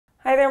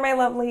there, my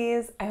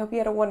lovelies. I hope you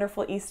had a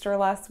wonderful Easter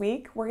last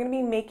week. We're gonna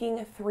be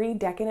making 3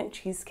 decadent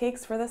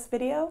cheesecakes for this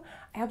video.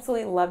 I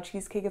absolutely love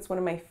cheesecake. It's one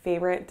of my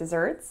favorite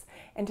desserts.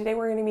 And today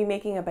we're gonna be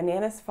making a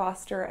bananas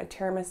foster, a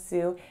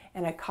tiramisu,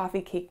 and a coffee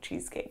cake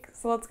cheesecake.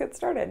 So let's get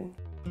started.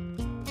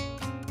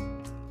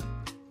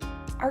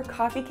 Our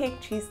coffee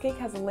cake cheesecake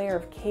has a layer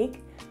of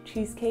cake,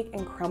 cheesecake,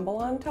 and crumble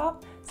on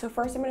top. So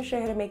first I'm gonna show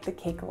you how to make the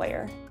cake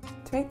layer.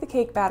 To make the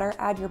cake batter,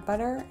 add your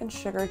butter and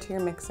sugar to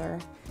your mixer.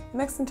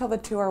 Mix until the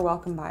two are well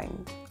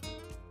combined.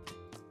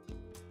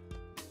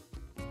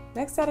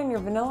 Next, add in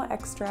your vanilla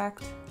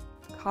extract,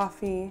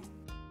 coffee,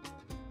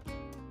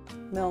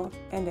 milk,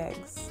 and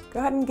eggs. Go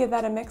ahead and give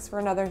that a mix for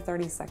another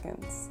 30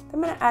 seconds. Then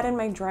I'm going to add in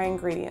my dry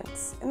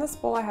ingredients. In this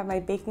bowl I have my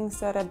baking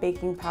soda,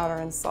 baking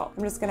powder, and salt.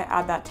 I'm just going to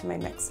add that to my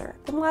mixer.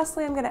 Then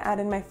lastly I'm going to add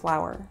in my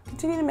flour.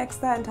 Continue to mix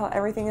that until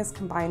everything is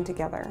combined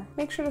together.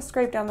 Make sure to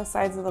scrape down the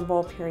sides of the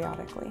bowl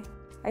periodically.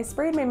 I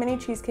sprayed my mini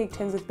cheesecake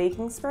tins with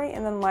baking spray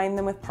and then lined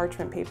them with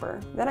parchment paper.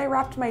 Then I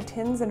wrapped my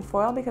tins in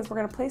foil because we're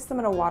going to place them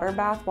in a water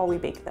bath while we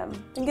bake them.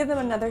 Then give them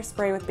another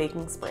spray with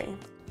baking spray.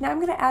 Now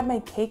I'm going to add my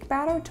cake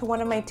batter to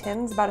one of my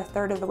tins about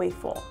 1/3 of the way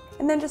full.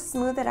 And then just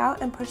smooth it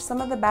out and push some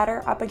of the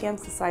batter up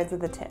against the sides of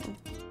the tin.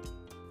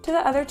 To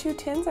the other 2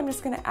 tins, I'm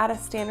just going to add a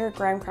standard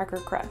graham cracker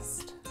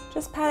crust.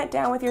 Just pat it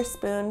down with your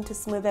spoon to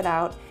smooth it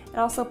out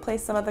and also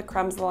place some of the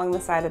crumbs along the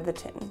side of the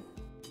tin.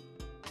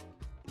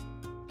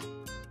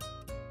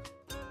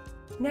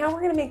 Now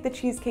we're going to make the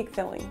cheesecake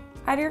filling.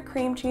 Add your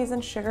cream cheese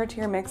and sugar to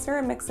your mixer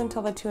and mix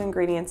until the 2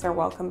 ingredients are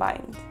well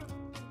combined.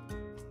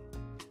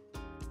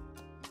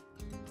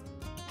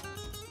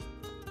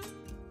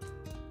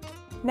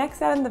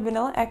 Next, add in the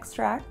vanilla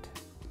extract,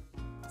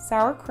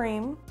 sour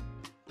cream,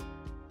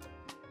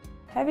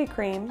 heavy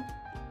cream,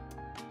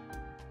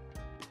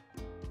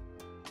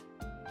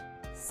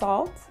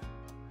 salt,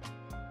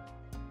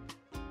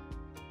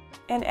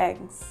 and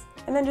eggs.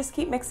 And then just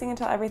keep mixing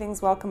until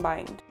everything's well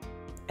combined.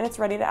 And it's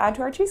ready to add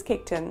to our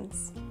cheesecake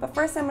tins. But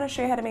first I'm going to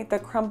show you how to make the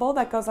crumble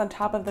that goes on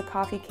top of the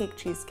coffee cake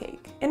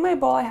cheesecake. In my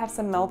bowl I have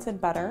some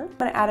melted butter. I'm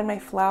going to add in my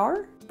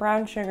flour,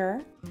 brown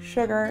sugar,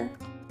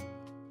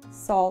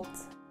 salt,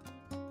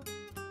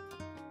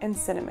 and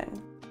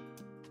cinnamon.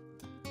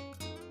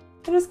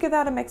 And just give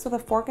that a mix with a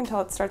fork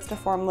until it starts to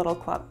form little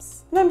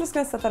clumps. And I'm just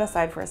going to set that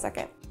aside for a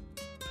second.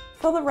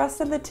 Fill the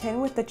rest of the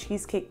tin with the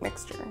cheesecake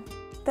mixture.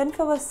 Then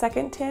fill the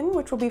second tin,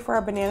 which will be for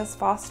our bananas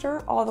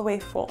foster, all the way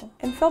full.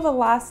 And fill the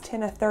last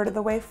tin 1/3 of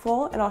the way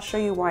full, and I'll show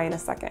you why in a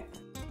second.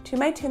 To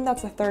my tin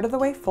that's 1/3 of the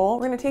way full,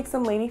 we're going to take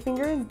some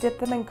ladyfingers, dip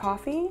them in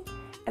coffee,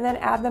 and then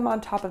add them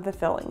on top of the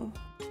filling.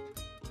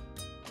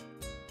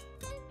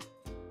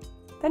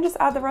 Then just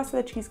add the rest of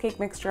the cheesecake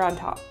mixture on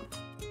top.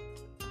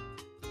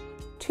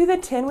 To the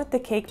tin with the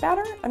cake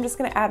batter, I'm just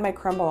going to add my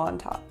crumble on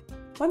top.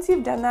 Once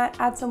you've done that,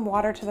 add some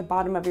water to the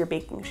bottom of your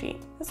baking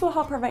sheet. This will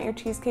help prevent your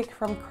cheesecake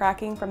from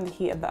cracking from the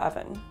heat of the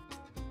oven.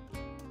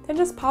 Then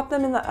just pop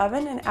them in the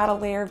oven and add a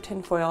layer of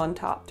tin foil on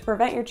top to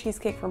prevent your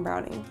cheesecake from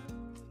browning.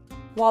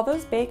 While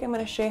those bake, I'm going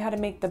to show you how to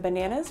make the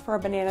bananas for a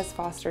bananas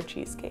foster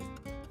cheesecake.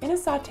 In a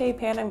sauté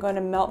pan, I'm going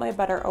to melt my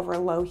butter over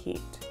low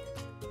heat.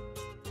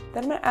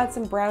 Then I'm going to add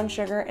some brown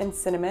sugar and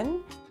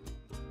cinnamon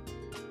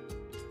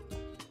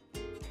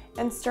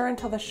and stir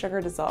until the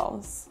sugar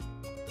dissolves.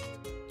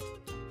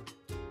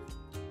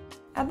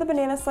 Add the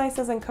banana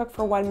slices and cook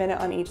for 1 minute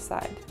on each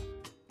side.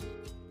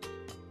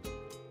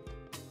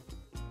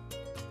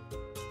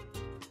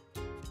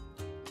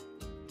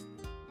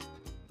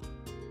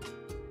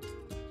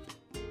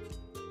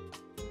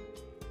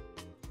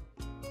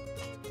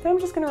 Then I'm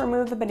just going to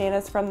remove the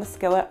bananas from the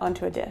skillet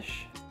onto a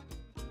dish.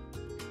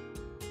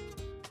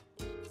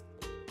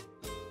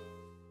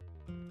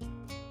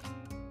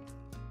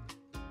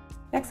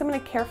 Next, I'm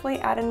going to carefully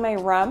add in my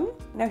rum.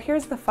 Now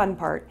here's the fun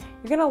part.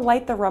 You're going to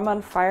light the rum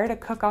on fire to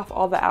cook off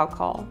all the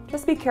alcohol.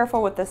 Just be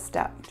careful with this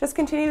step. Just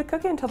continue to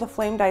cook it until the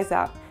flame dies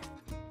out.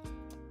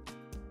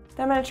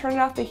 Then I'm going to turn it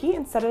off the heat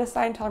and set it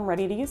aside until I'm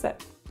ready to use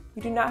it.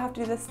 You do not have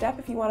to do this step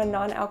if you want a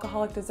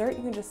non-alcoholic dessert.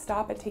 You can just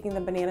stop at taking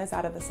the bananas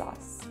out of the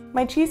sauce.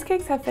 My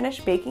cheesecakes have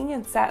finished baking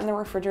and sat in the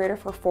refrigerator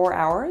for 4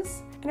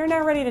 hours and are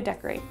now ready to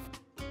decorate.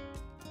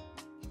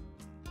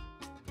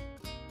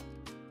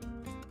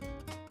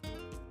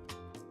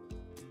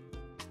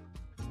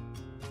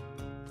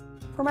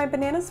 For my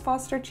bananas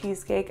foster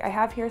cheesecake, I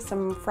have here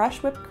some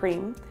fresh whipped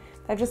cream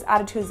that I've just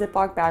added to a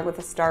Ziploc bag with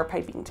a star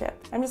piping tip.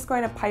 I'm just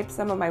going to pipe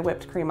some of my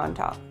whipped cream on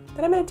top.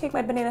 Then I'm going to take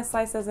my banana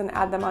slices and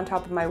add them on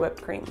top of my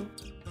whipped cream.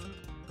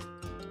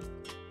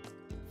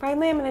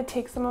 Finally, I'm going to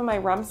take some of my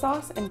rum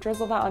sauce and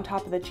drizzle that on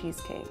top of the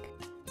cheesecake.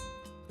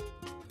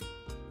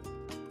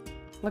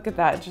 Look at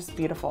that, it's just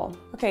beautiful.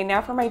 Okay, now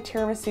for my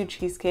tiramisu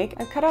cheesecake.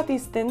 I've cut out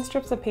these thin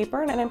strips of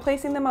paper and I'm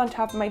placing them on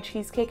top of my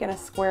cheesecake in a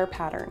square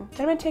pattern.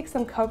 Then I'm going to take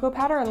some cocoa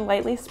powder and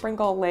lightly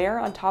sprinkle a layer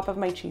on top of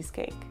my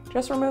cheesecake.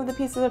 Just remove the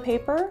pieces of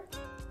paper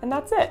and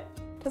that's it.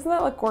 Doesn't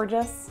that look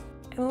gorgeous?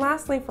 And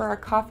lastly, for our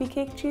coffee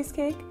cake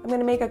cheesecake, I'm going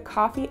to make a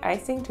coffee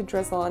icing to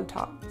drizzle on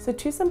top. So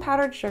to some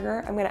powdered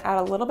sugar, I'm going to add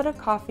a little bit of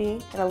coffee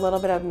and a little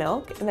bit of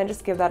milk, and then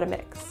just give that a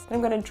mix. And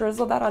I'm going to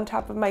drizzle that on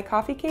top of my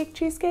coffee cake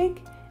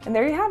cheesecake, and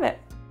there you have it.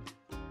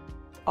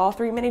 All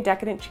 3 mini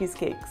Decadent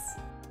cheesecakes.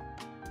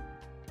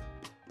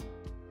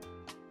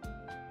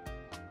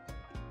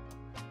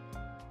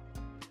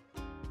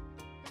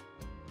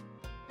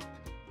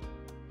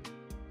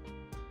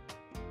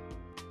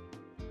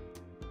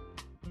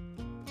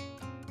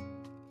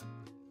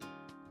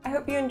 I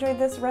hope you enjoyed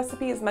this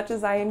recipe as much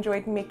as I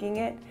enjoyed making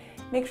it.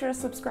 Make sure to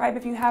subscribe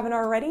if you haven't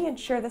already and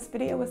share this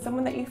video with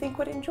someone that you think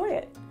would enjoy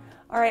it.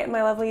 All right, my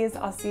lovelies,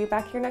 I'll see you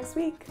back here next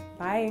week.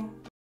 Bye.